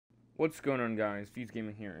What's going on, guys? Fuse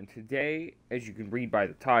Gaming here, and today, as you can read by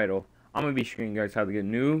the title, I'm going to be showing you guys how to get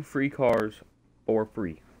new free cars for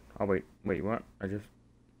free. Oh, wait, what?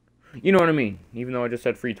 You know what I mean, even though I just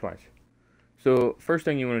said free twice. So, first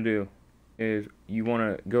thing you want to do is you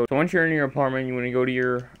want to go, so once you're in your apartment, you want to go to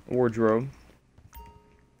your wardrobe,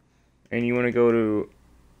 and you want to go to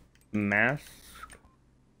masks.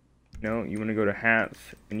 No, you want to go to hats,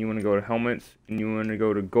 and you want to go to helmets, and you want to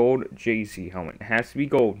go to gold JC helmet. It has to be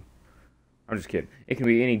gold. I'm just kidding. It can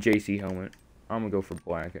be any JC helmet. I'm gonna go for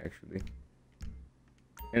black, actually.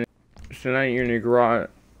 And so now you're in your garage.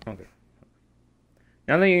 Okay.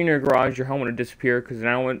 Now that you're in your garage, your helmet will disappear because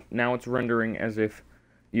now it's rendering as if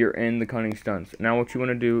you're in the Cunning Stunts. Now what you want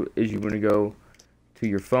to do is you want to go to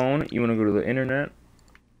your phone. You want to go to the internet,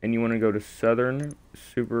 and you want to go to Southern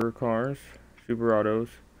Supercars, Super Autos.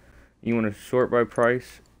 You want to sort by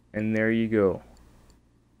price, and there you go.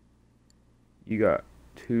 You got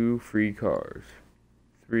 2 free cars,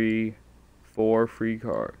 4 free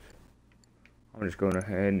cars. I'm just going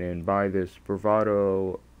ahead and buy this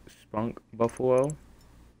Bravado Spunk Buffalo.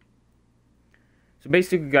 So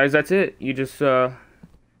basically, guys, that's it. You just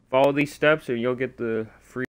follow these steps and you'll get the